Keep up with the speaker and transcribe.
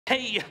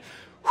Hey!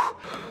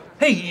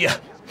 Hey!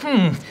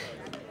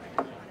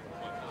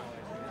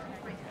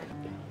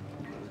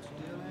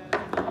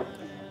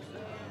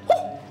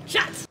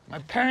 Shots! My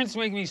parents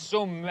make me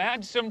so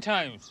mad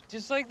sometimes.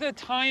 Just like the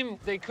time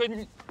they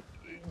couldn't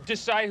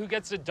decide who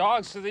gets a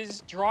dog, so they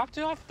just dropped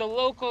it off at the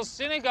local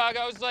synagogue.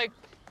 I was like,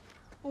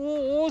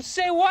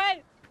 say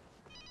what?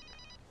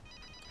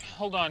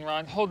 Hold on,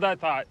 Ron. Hold that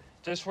thought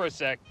just for a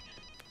sec.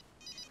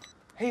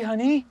 Hey,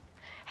 honey.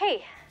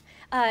 Hey,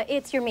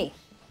 it's your me.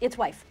 It's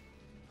wife.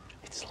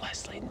 It's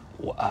Leslie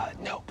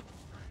Knope.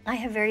 I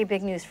have very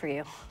big news for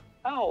you.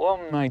 Oh,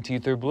 well, my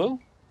teeth are blue.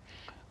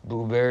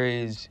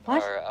 Blueberries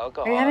What? are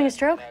alcohol. Are you having a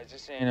stroke? I was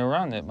just saying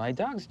around that my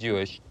dog's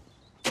Jewish.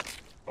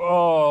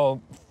 Oh,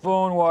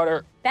 phone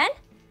water. Ben?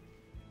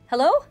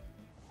 Hello?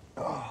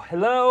 Oh,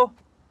 hello?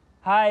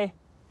 Hi,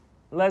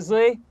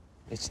 Leslie?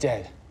 It's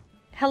dead.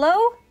 Hello?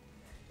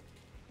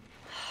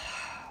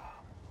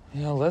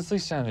 You know, Leslie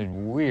sounded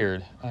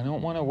weird. I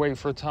don't want to wait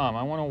for Tom.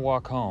 I want to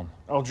walk home.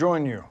 I'll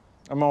join you.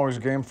 I'm always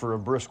game for a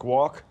brisk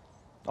walk.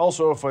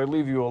 Also, if I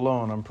leave you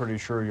alone, I'm pretty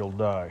sure you'll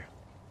die.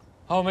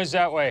 Home is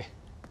that way.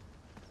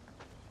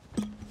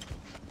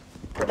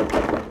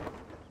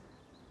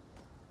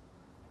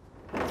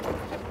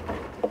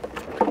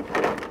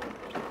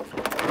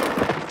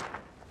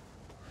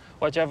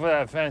 Watch out for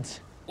that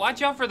fence.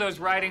 Watch out for those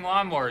riding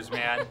lawnmowers,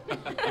 man.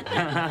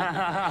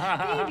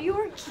 Babe, you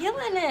were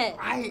killing it.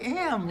 I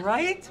am,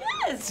 right?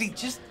 Yes. See,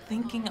 just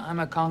thinking I'm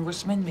a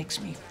congressman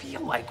makes me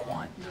feel like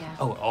one. Yeah.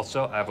 Oh,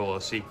 also, I have a little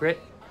secret.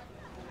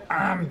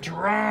 I'm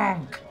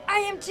drunk. I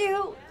am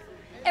too.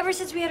 Ever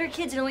since we had our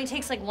kids, it only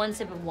takes like one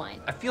sip of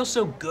wine. I feel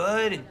so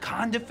good and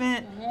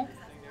condifant.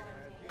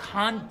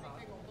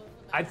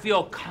 I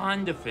feel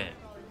condifant.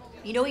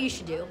 You know what you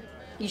should do?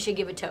 You should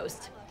give a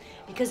toast.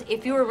 Because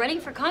if you were running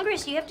for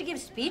Congress, you have to give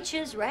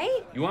speeches,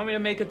 right? You want me to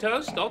make a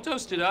toast? I'll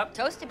toast it up.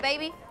 Toast it,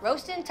 baby.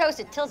 Roast it and toast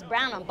it till it's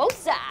brown on both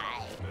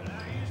sides.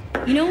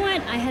 You know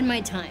what? I had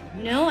my time.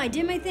 You know, I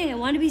did my thing. I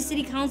wanted to be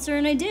city councilor,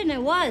 and I did, and I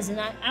was. And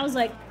I was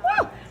like,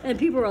 whoa! And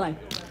people were like,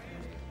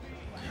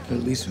 But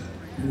at least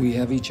we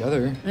have each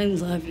other. I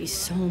love you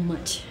so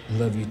much. I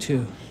love you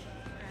too.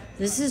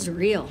 This is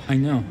real. I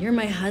know. You're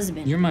my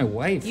husband. You're my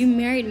wife. You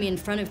married me in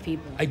front of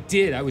people. I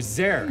did. I was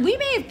there. We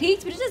may have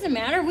peaked, but it doesn't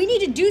matter. We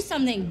need to do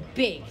something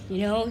big, you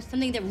know?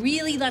 Something that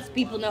really lets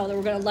people know that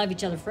we're gonna love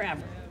each other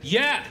forever.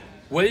 Yeah.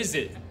 What is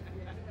it?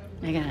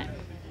 I got it.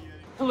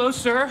 Hello,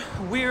 sir.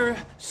 We're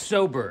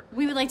sober.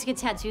 We would like to get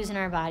tattoos in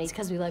our bodies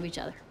because we love each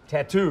other.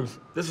 Tattoos?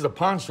 This is a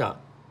pawn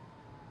shop.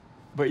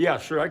 But yeah,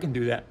 sure, I can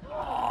do that.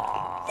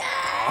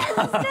 Yes!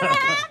 It's gonna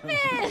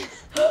happen!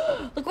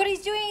 Look what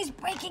he's doing. He's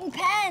breaking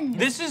pens.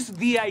 This is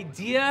the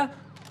idea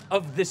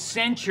of the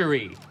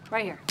century.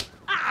 Right here.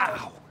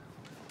 Ow!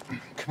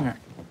 Come here.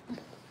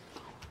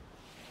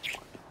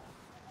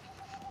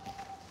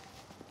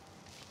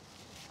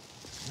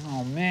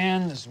 Oh,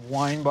 man, this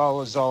wine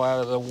bottle is all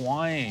out of the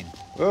wine.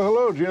 Well,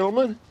 hello,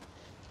 gentlemen.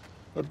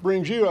 What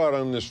brings you out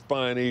on this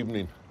fine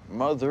evening?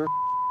 Mother.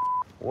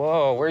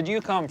 Whoa, where'd you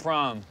come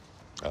from?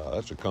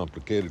 That's a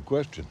complicated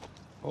question.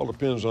 All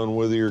depends on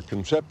whether your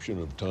conception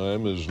of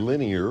time is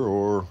linear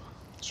or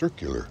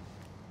circular.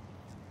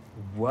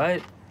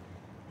 What?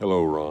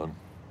 Hello, Ron.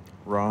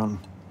 Ron,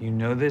 You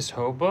know this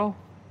hobo?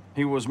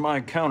 he was my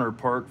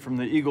counterpart from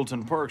the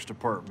Eagleton Parks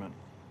Department.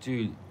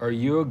 Dude, are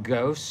you a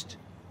ghost?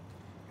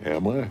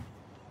 Am I?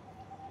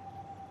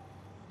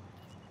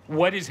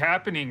 What is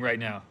happening right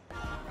now?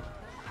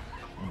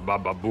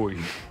 Baba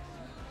booey.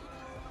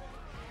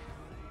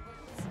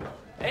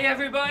 Hey,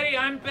 everybody,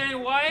 I'm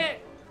Ben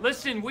Wyatt.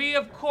 Listen, we,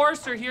 of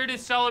course, are here to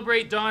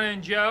celebrate Donna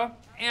and Joe.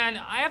 And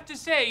I have to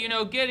say, you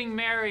know, getting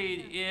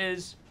married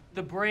is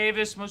the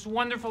bravest, most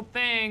wonderful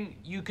thing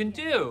you can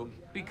do.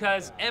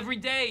 Because every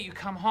day you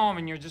come home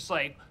and you're just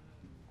like,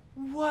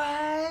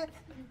 what?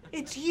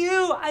 It's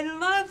you. I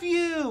love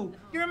you.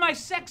 You're my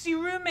sexy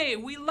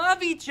roommate. We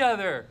love each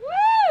other.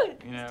 Woo!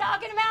 You know. He's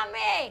talking about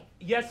me.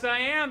 Yes, I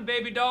am,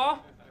 baby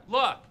doll.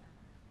 Look,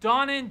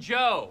 Donna and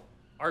Joe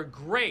are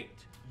great.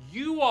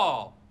 You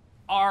all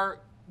are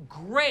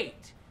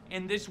great.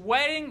 And this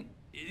wedding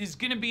is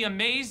gonna be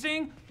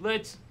amazing.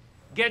 Let's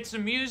get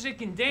some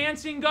music and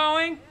dancing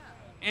going.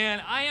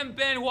 And I am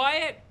Ben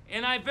Wyatt,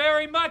 and I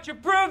very much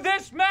approve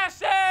this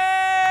message!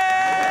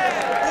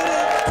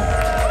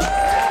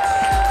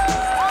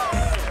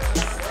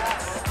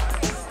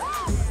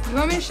 You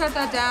want me to shut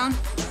that down?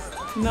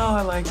 No,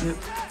 I like it.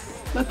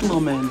 Let the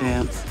little man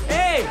dance.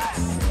 Hey!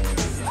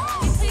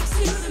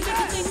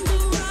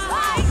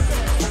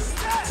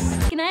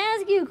 Can I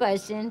ask you a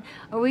question?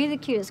 Are we the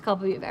cutest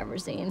couple you've ever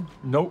seen?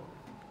 Nope.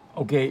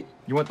 Okay,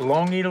 you want the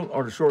long needle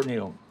or the short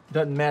needle?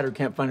 Doesn't matter,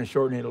 can't find a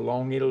short needle,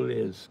 long needle it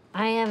is.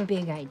 I have a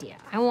big idea.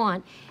 I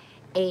want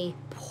a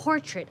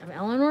portrait of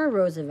Eleanor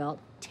Roosevelt,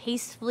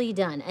 tastefully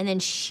done, and then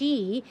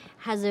she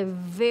has a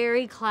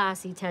very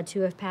classy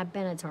tattoo of Pat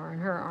Benatar on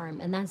her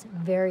arm, and that's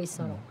very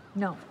subtle.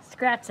 No,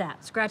 scratch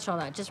that. Scratch all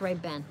that. Just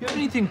write Ben. You have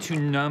anything to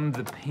numb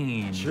the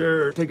pain?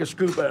 Sure, take a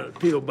scoop out of the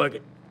Peel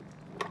bucket.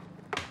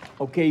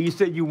 Okay, you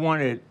said you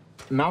wanted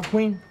mouth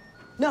queen?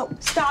 No,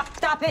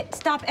 stop it.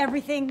 Stop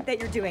everything that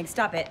you're doing.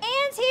 Stop it.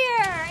 Anne's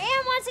here.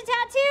 Anne wants a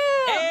tattoo.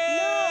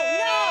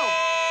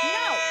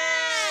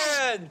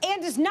 No.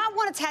 Anne does not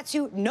want a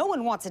tattoo. No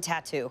one wants a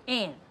tattoo.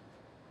 Anne,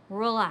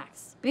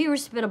 relax. Be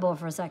respectable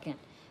for a second,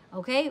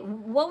 okay?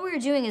 What we're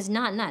doing is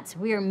not nuts.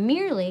 We are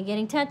merely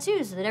getting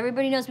tattoos so that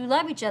everybody knows we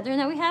love each other and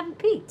that we haven't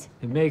peaked.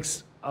 It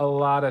makes a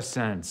lot of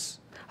sense.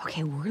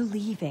 Okay, we're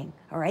leaving,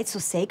 all right? So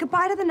say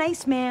goodbye to the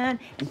nice man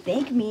and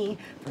thank me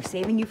for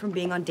saving you from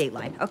being on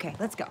Dateline. Okay,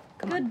 let's go.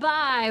 Come on.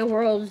 Goodbye,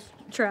 world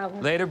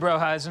travel. Later,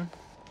 Broheisen.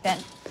 Ben.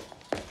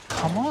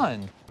 Come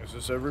on. Is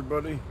this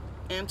everybody?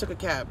 Ann took a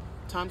cab.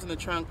 Tom's in the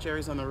trunk,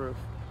 Jerry's on the roof.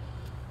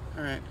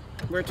 All right,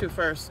 where to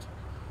first?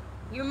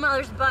 Your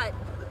mother's butt.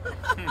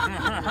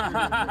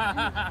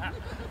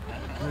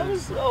 I'm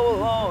so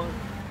alone.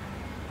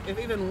 If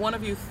even one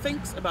of you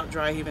thinks about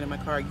dry heaving in my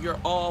car, you're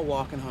all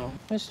walking home.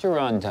 Mr.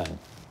 Ron,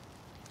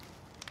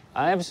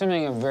 I have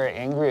something I'm very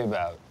angry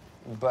about,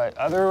 but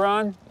other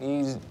Ron,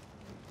 he's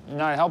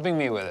not helping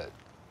me with it.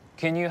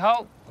 Can you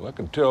help? Well, I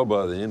can tell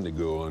by the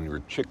indigo on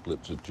your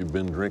chiclets that you've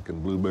been drinking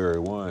blueberry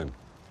wine.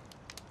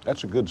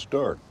 That's a good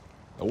start.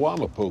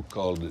 Awamapo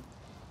called it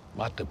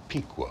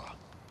Matapiqua.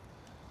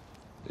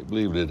 They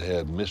believed it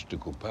had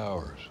mystical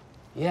powers.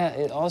 Yeah,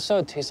 it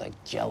also tastes like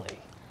jelly.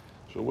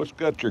 So what's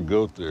got your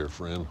goat there,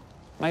 friend?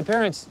 My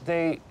parents,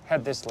 they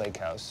had this lake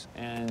house,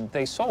 and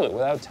they sold it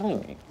without telling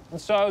me. And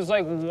so I was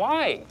like,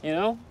 why, you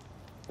know?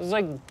 I was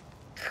like,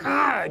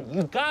 God,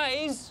 you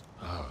guys!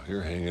 Oh,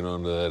 you're hanging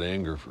on to that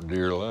anger for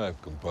dear life,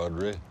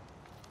 compadre.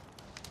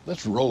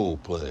 Let's role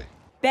play.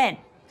 Ben,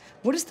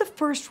 what is the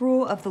first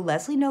rule of the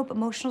Leslie Knope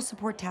Emotional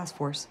Support Task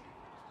Force?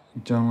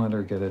 Don't let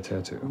her get a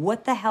tattoo.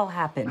 What the hell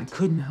happened? I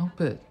couldn't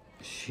help it.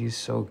 She's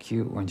so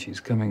cute when she's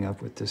coming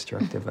up with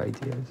destructive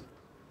ideas.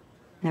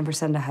 Never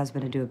send a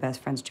husband to do a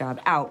best friend's job.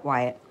 Out,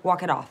 Wyatt.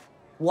 Walk it off.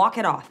 Walk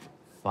it off.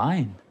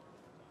 Fine.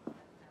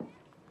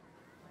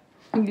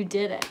 You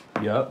did it.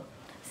 Yep.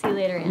 See you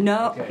later, Anne.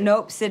 No, okay.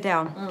 Nope, sit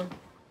down.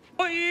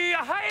 That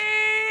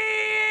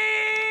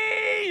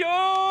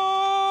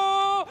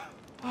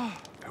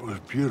was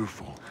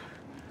beautiful.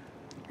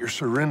 You're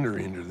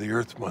surrendering to the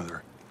Earth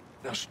Mother.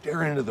 Now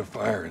stare into the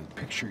fire and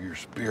picture your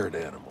spirit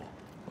animal.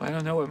 Well, I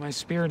don't know what my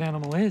spirit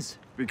animal is.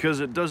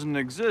 Because it doesn't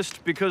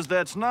exist, because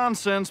that's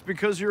nonsense,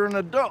 because you're an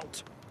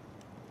adult.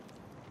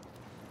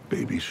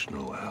 Baby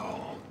snow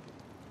owl.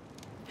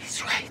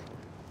 He's right.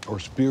 Our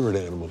spirit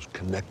animals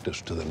connect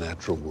us to the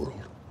natural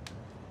world.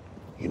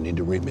 You need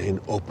to remain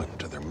open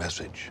to their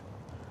message.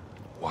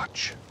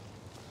 Watch.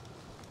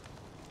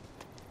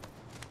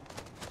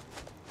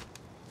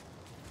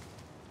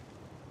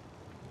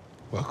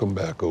 Welcome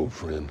back, old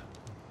friend.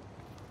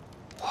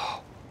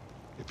 Wow.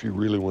 If you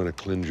really want to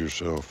cleanse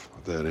yourself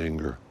of that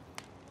anger,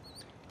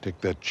 take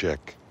that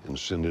check and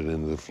send it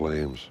into the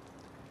flames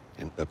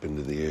and up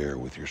into the air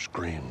with your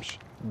screams.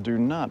 Do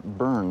not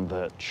burn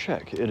that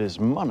check. It is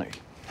money.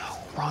 No,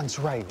 Ron's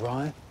right,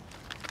 Ron.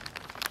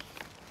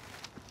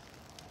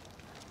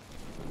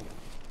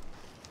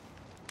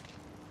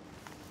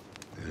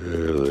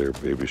 There,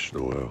 baby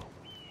snow owl.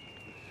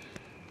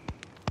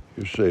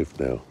 You're safe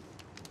now.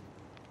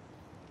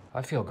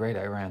 I feel great.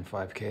 I ran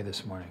 5K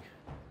this morning.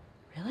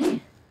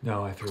 Really?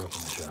 No, I threw up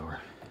in the shower.